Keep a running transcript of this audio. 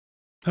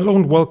Hello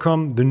and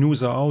welcome. The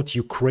news are out.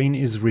 Ukraine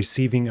is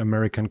receiving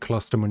American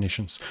cluster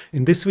munitions.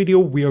 In this video,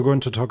 we are going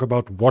to talk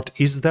about what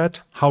is that,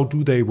 how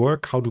do they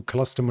work, how do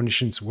cluster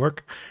munitions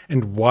work,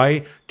 and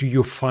why do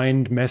you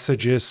find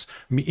messages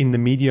in the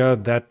media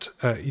that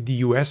the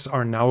US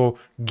are now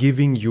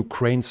giving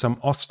Ukraine some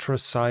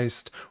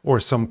ostracized or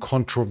some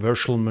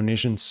controversial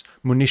munitions.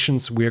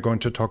 We are going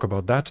to talk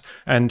about that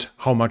and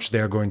how much they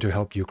are going to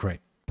help Ukraine.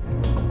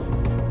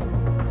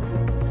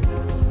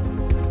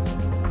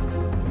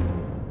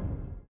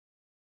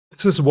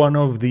 This is one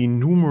of the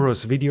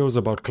numerous videos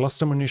about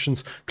cluster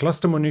munitions.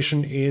 Cluster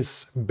munition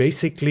is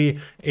basically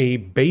a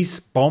base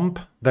bomb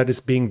that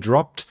is being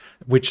dropped,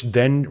 which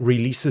then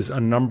releases a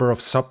number of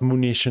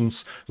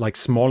sub-munitions, like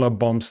smaller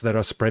bombs that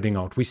are spreading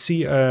out. We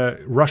see a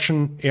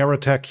Russian air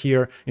attack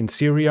here in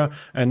Syria,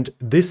 and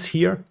this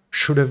here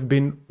should have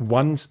been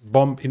one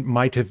bomb. It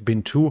might have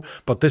been two,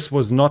 but this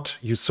was not.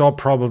 You saw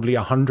probably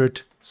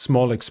 100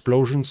 small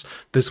explosions.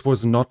 This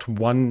was not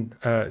one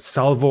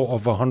salvo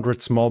of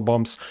 100 small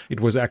bombs. It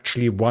was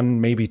actually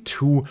one, maybe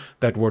two,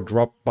 that were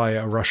dropped by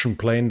a Russian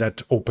plane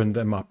that opened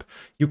them up.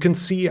 You can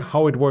see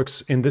how it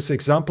works in this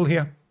example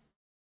here.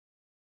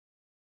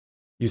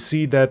 You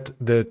see that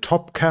the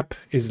top cap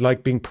is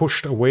like being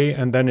pushed away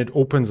and then it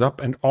opens up,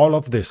 and all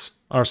of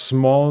this are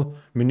small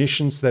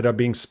munitions that are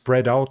being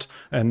spread out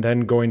and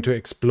then going to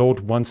explode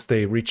once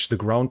they reach the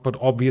ground. But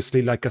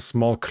obviously like a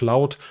small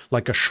cloud,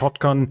 like a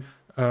shotgun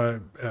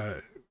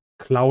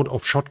cloud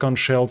of shotgun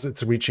shells,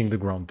 it's reaching the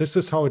ground. This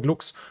is how it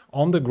looks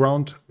on the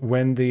ground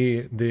when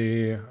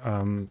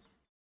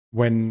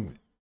when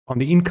on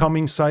the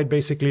incoming side.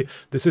 Basically,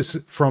 this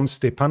is from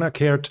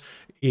Stepanakert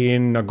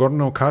in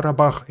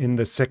Nagorno-Karabakh, in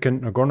the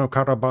second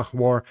Nagorno-Karabakh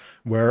war,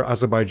 where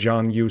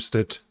Azerbaijan used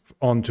it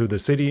onto the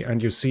city,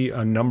 and you see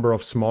a number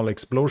of small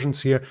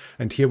explosions here.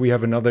 And here we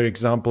have another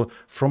example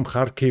from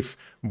Kharkiv,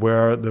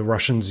 where the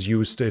Russians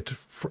used it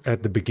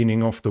at the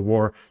beginning of the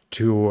war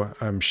to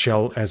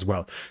shell as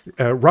well.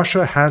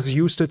 Russia has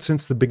used it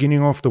since the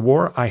beginning of the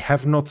war. I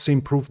have not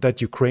seen proof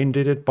that Ukraine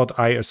did it, but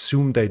I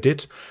assume they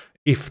did,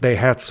 if they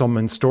had some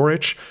in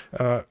storage,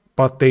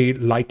 but they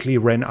likely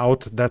ran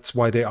out. That's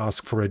why they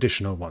asked for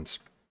additional ones.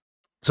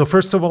 So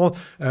first of all,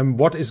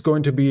 what is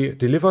going to be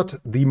delivered?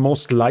 The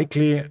most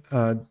likely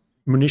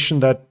munition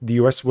that the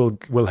US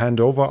will hand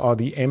over are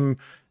the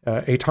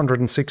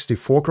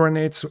M864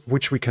 grenades,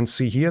 which we can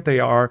see here. They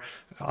are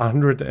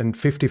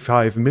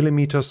 155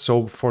 millimeters,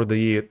 so for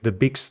the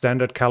big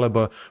standard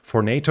caliber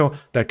for NATO,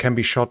 that can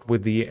be shot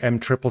with the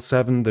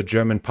M777, the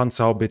German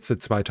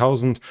Panzerhaubitze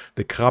 2000,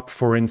 the Krab,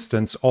 for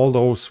instance, all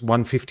those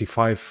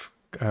 155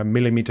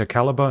 millimeter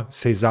caliber,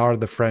 César,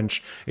 the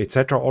French,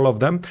 etc., all of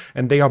them.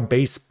 And they are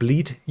base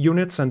bleed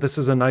units, and this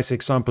is a nice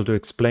example to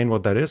explain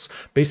what that is.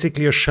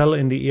 Basically, a shell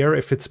in the air,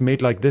 if it's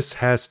made like this,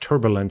 has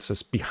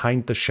turbulences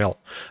behind the shell,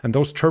 and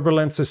those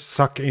turbulences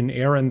suck in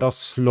air and thus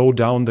slow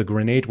down the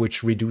grenade,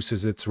 which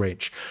reduces its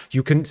range.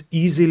 You can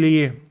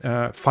easily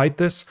fight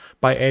this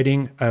by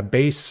adding a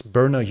base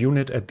burner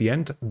unit at the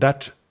end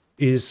that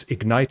is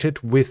ignited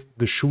with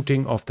the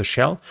shooting of the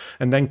shell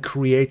and then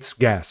creates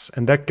gas.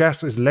 And that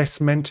gas is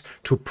less meant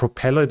to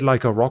propel it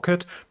like a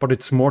rocket, but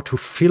it's more to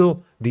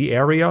fill the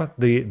area,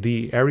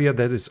 the area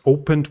that is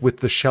opened with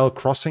the shell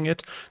crossing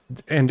it.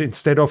 And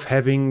instead of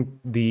having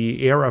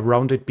the air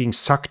around it being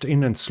sucked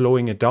in and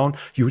slowing it down,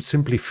 you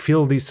simply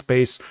fill the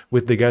space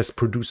with the gas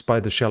produced by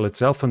the shell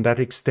itself, and that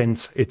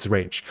extends its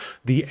range.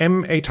 The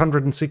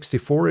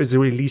M864 is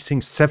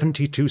releasing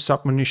 72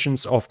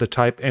 submunitions of the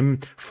type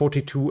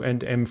M42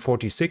 and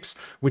M46,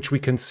 which we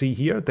can see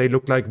here. They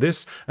look like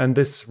this, and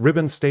this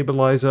ribbon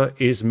stabilizer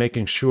is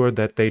making sure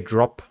that they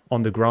drop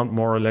on the ground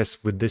more or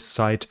less with this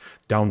side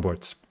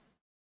downwards.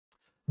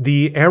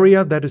 The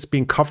area that is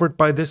being covered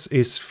by this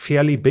is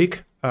fairly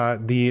big.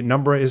 The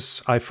number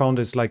I found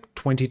is like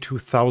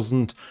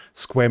 22,000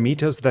 square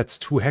meters. That's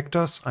 2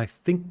 hectares. I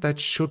think that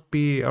should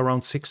be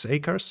around 6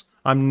 acres.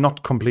 I'm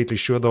not completely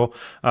sure though.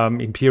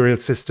 Imperial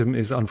system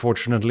is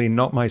unfortunately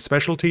not my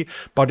specialty,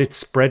 but it's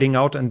spreading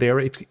out, and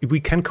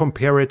we can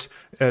compare it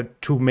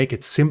to make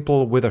it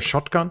simple with a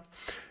shotgun.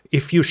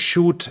 If you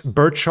shoot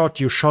birdshot,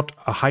 you shot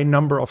a high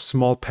number of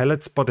small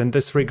pellets, but in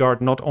this regard,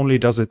 not only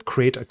does it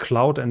create a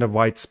cloud and a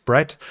wide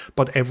spread,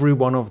 but every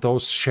one of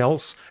those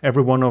shells,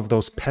 every one of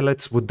those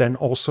pellets would then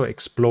also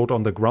explode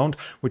on the ground,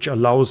 which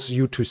allows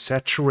you to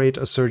saturate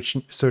a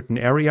certain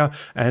area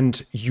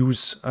and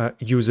use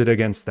it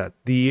against that.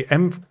 The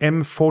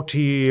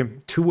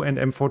M42 and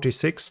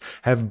M46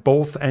 have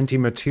both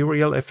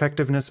anti-material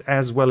effectiveness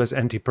as well as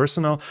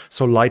anti-personnel,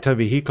 so lighter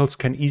vehicles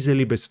can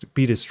easily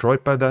be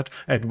destroyed by that,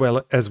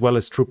 as well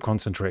as troop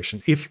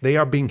concentration. If they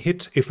are being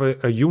hit, if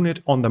a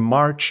unit on the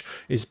march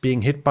is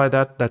being hit by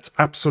that, that's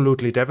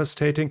absolutely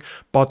devastating.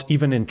 But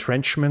even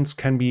entrenchments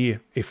can be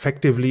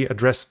effectively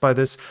addressed by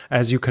this.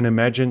 As you can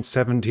imagine,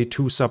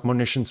 72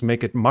 submunitions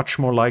make it much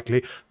more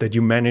likely that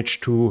you manage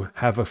to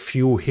have a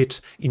few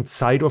hit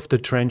inside of the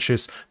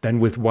trenches than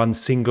with one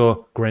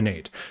single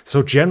grenade.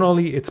 So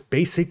generally, it's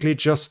basically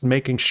just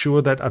making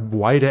sure that a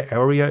wider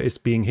area is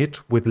being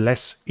hit with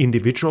less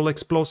individual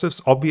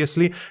explosives.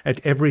 Obviously,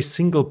 at every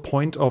single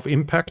point of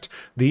impact,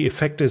 the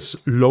effect is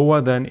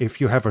lower than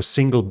if you have a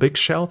single big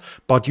shell,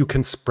 but you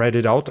can spread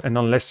it out. And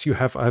unless you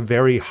have a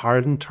very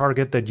hardened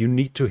target that you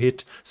need to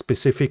hit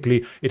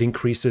specifically, it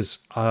increases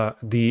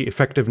the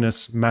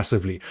effectiveness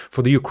massively.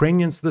 For the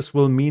Ukrainians, this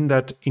will mean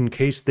that in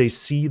case they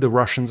see the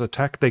Russians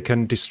attack, they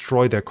can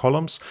destroy their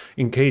columns.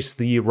 In case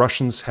the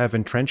Russians have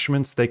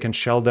entrenchments, they can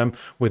shell them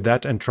with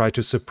that and try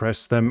to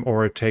suppress them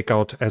or take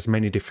out as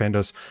many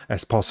defenders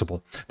as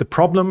possible. The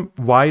problem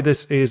why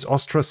this is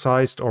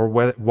ostracized or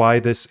why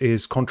this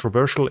is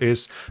controversial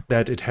is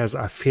that it has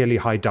a fairly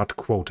high DUT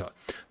quota,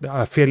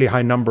 a fairly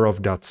high number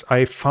of DUTs.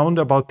 I found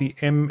about the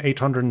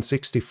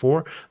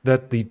M864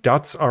 that the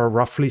DUTs are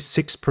roughly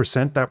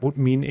 6%. That would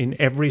mean in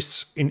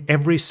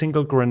every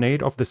single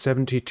grenade of the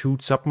 72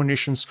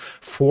 submunitions,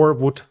 4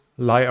 would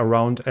lie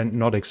around and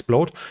not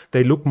explode.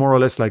 They look more or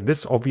less like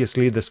this.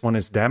 Obviously, this one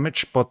is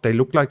damaged, but they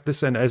look like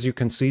this. And as you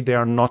can see, they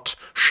are not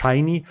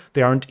shiny.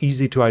 They aren't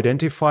easy to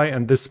identify.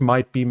 And this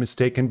might be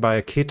mistaken by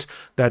a kid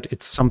that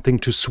it's something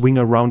to swing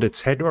around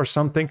its head or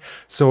something.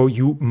 So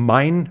you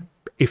mine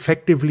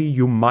effectively,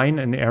 you mine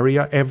an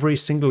area. Every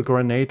single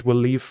grenade will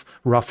leave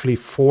roughly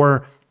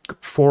four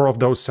of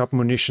those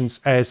submunitions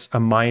as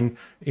a mine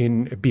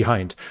in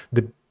behind.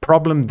 The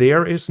problem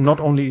there is not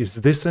only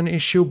is this an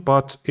issue,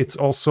 but it's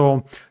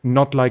also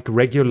not like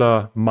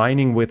regular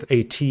mining with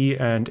AT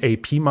and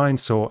AP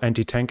mines, so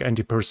anti-tank,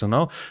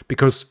 anti-personnel,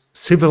 because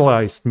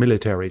civilized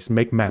militaries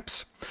make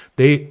maps.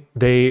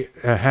 They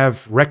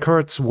have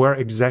records where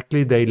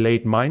exactly they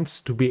laid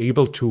mines to be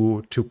able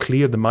to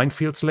clear the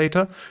minefields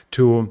later,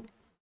 to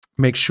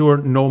make sure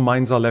no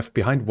mines are left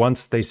behind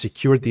once they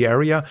secured the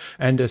area.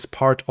 And as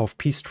part of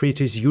peace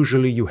treaties,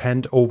 usually you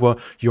hand over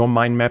your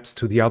mine maps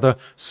to the other,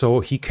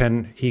 so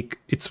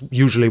it's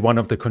usually one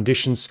of the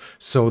conditions,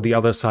 so the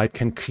other side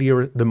can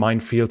clear the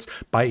minefields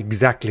by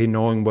exactly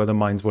knowing where the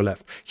mines were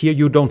left. Here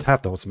you don't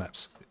have those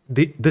maps.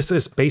 This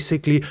is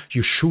basically,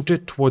 you shoot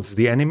it towards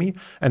the enemy,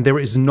 and there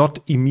is not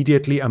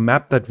immediately a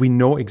map that we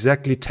know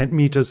exactly 10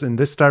 meters in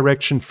this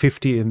direction,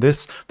 50 in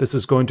this. This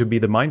is going to be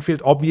the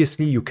minefield.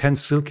 Obviously, you can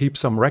still keep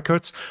some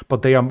records,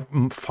 but they are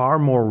far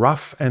more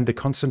rough, and the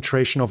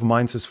concentration of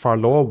mines is far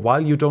lower,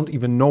 while you don't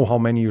even know how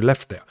many you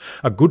left there.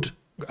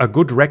 A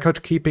good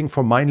record keeping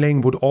for mine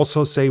laying would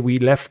also say we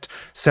left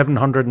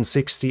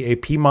 760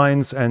 AP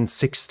mines and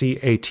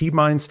 60 AT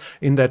mines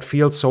in that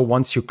field. So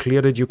once you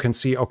cleared it, you can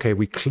see, okay,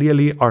 we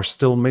clearly are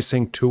still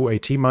missing 2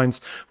 AT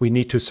mines. We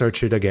need to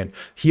search it again.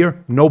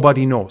 Here,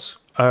 nobody knows.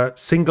 A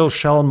single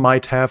shell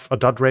might have a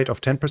dud rate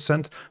of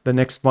 10%. The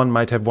next one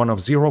might have one of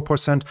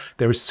 0%.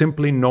 There is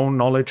simply no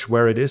knowledge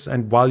where it is.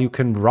 And while you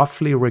can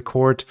roughly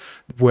record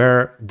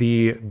where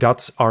the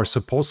duds are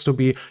supposed to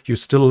be, you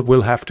still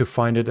will have to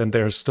find it, and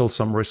there's still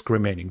some risk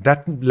remaining.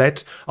 That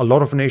led a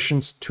lot of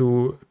nations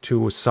to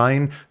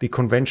sign the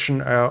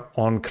Convention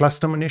on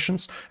Cluster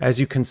Munitions, as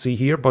you can see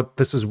here. But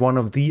this is one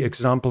of the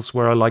examples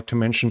where I like to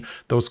mention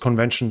those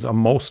conventions are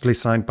mostly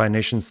signed by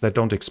nations that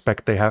don't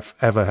expect they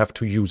ever have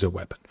to use a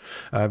weapon.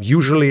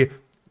 Usually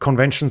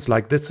conventions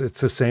like this,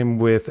 it's the same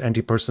with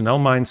anti-personnel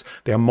mines.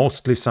 They are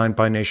mostly signed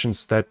by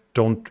nations that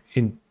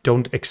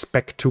don't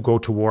expect to go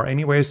to war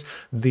anyways.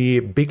 The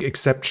big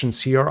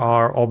exceptions here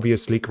are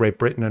obviously Great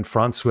Britain and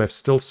France, who have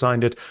still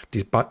signed it,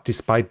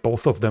 despite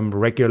both of them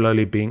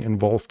regularly being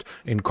involved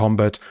in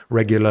combat,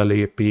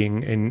 regularly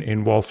being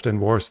involved in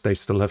wars. They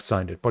still have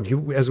signed it. But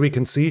as we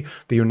can see,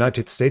 the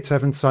United States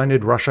haven't signed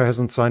it, Russia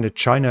hasn't signed it,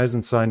 China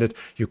hasn't signed it,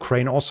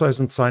 Ukraine also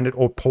hasn't signed it,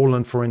 or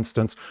Poland, for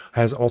instance,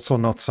 has also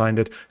not signed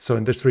it. So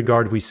in this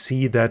regard, we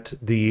see that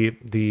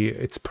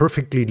it's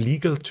perfectly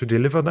legal to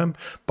deliver them,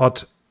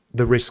 but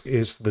the risk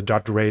is the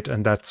dud rate,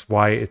 and that's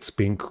why it's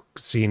being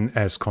seen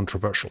as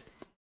controversial.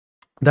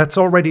 That's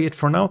already it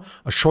for now.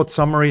 A short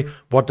summary.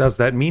 What does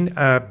that mean?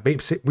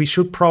 We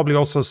should probably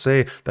also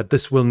say that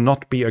this will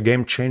not be a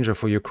game changer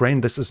for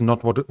Ukraine. This is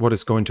not what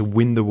is going to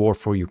win the war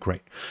for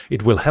Ukraine.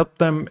 It will help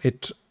them.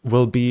 It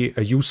will be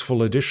a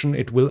useful addition.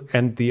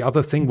 And the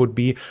other thing would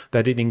be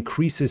that it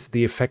increases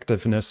the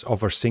effectiveness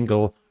of a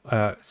single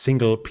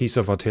piece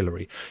of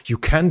artillery. You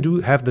can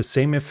have the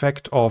same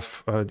effect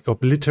of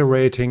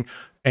obliterating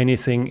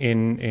anything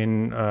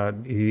in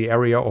the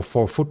area of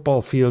 4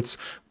 football fields,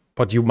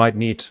 but you might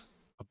need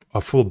a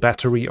full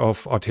battery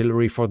of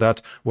artillery for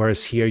that,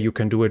 whereas here you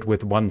can do it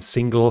with one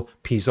single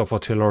piece of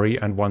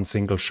artillery and one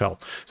single shell.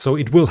 So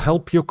it will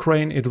help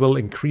Ukraine, it will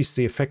increase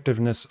the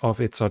effectiveness of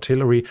its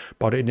artillery,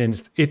 but it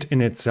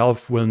in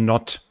itself will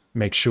not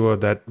make sure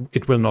that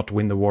it will not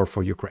win the war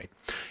for Ukraine.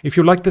 If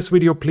you like this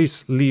video,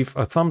 please leave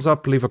a thumbs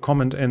up, leave a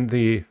comment in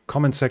the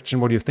comment section.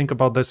 What do you think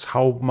about this?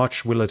 How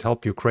much will it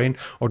help Ukraine?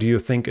 Or do you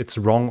think it's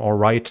wrong or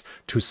right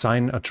to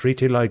sign a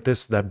treaty like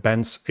this that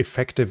bans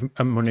effective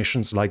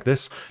munitions like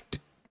this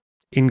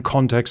in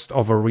context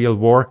of a real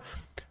war?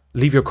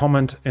 Leave your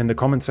comment in the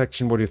comment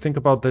section what you think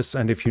about this,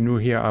 and if you're new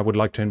here, I would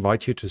like to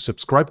invite you to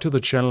subscribe to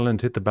the channel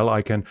and hit the bell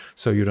icon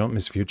so you don't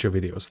miss future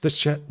videos.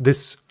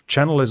 This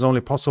channel is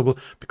only possible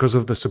because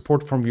of the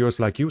support from viewers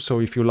like you, so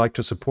if you like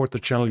to support the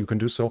channel, you can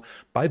do so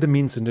by the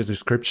means in the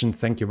description.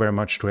 Thank you very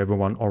much to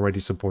everyone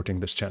already supporting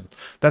this channel.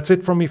 That's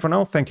it from me for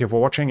now. Thank you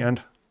for watching,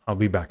 and I'll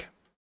be back.